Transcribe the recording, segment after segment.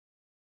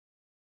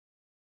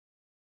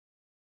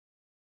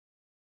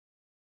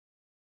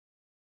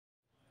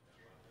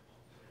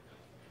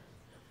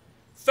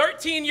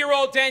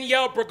13-year-old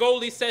Danielle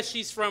Bragoli says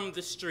she's from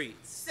the streets.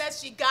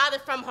 Says she got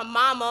it from her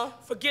mama.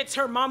 Forgets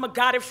her mama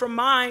got it from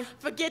mine.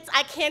 Forgets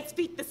I can't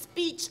speak the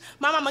speech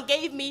my mama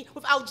gave me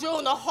without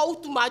drilling a hole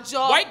through my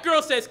jaw. White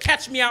girl says,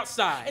 catch me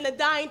outside. And a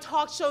dying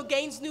talk show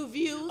gains new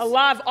views. A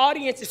live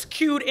audience is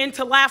cued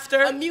into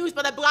laughter. Amused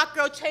by the black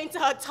girl chained to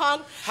her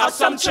tongue. How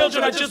some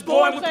children are just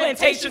born with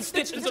plantations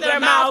stitched into their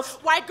mouths.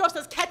 White girl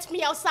says, catch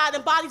me outside,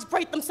 and bodies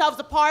break themselves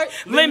apart.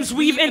 Limbs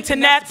weave into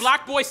nets.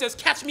 Black boy says,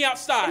 catch me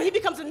outside. And he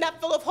becomes a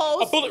net full of holes.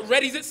 A bullet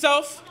readies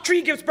itself.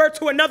 Tree gives birth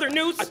to another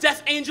noose. A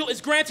death angel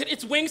is granted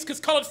its wings because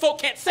colored folk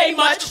can't say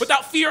much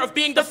without fear of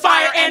being the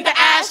fire and the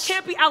ash.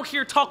 Can't be out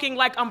here talking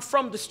like I'm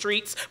from the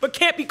streets, but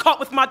can't be caught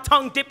with my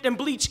tongue dipped in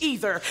bleach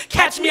either.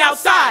 Catch me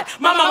outside,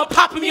 my mama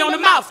popping me on the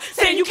mouth,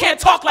 saying you can't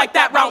talk like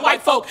that round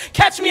white folk.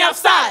 Catch me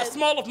outside. The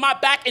small of my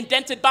back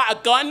indented by a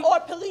gun. Or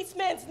a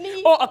policeman's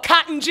knee. Or a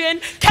cotton gin.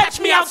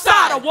 Catch me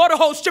outside. A water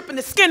hose stripping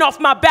the skin off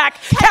my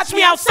back. Catch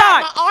me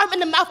outside. My arm in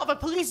the mouth of a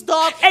police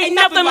dog. Ain't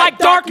nothing like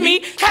dark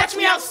meat. Catch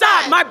me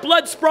outside. My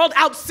blood sprawled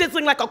out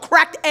sizzling like a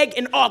cracked egg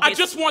in August. I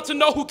just want to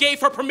know who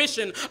gave her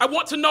permission. I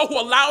want to know who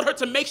allowed her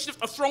to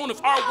makeshift a throne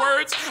of our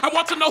words. I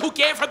want to know who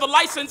gave her the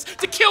license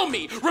to kill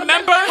me.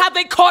 Remember how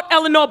they caught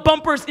Eleanor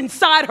Bumpers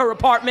inside her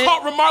apartment?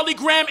 Caught Ramarley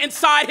Graham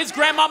inside his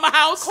grandmama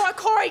house? Caught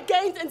Corey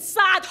Gaines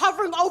inside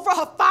hovering over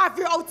her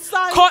 5-year-old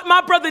son? Caught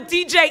my brother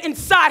DJ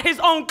inside his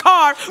own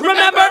car.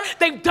 Remember?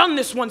 They've done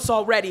this once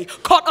already.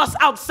 Caught us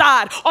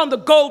outside on the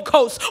Gold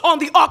Coast, on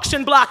the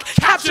auction block.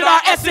 Captured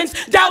our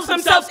essence, doused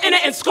themselves in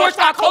it, and scorched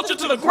our culture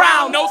to the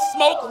ground. No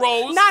smoke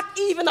rose. Not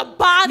even a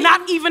body.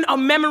 Not even a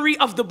memory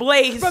of the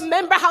blaze.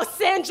 Remember how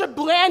Sandra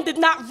Bland did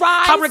not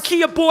rise? How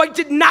Rakia Boyd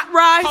did not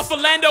rise? How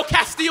Philando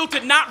Castile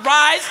did not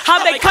rise?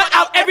 How they cut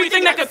out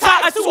everything that could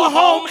tie us to a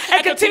home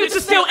and continue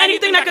to steal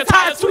anything that could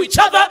tie us to each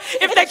other?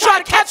 If they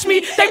try to catch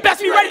me, they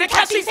best be ready to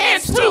catch these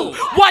hands too.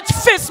 Watch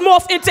fists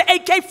morph into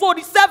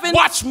AK-47.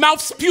 Watch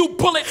mouth spew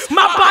bullets.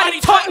 My body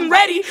taut and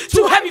ready.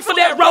 Too heavy for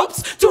their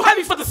ropes. Too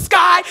heavy for the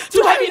sky.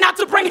 Too heavy not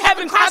to bring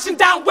heaven crashing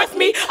down with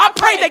me. I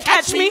pray they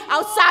catch me.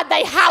 Outside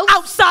they house.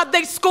 Outside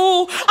they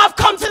school. I've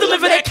come to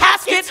deliver their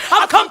caskets.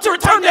 I've come to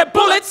return their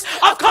bullets.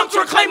 I've come to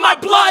reclaim my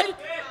blood.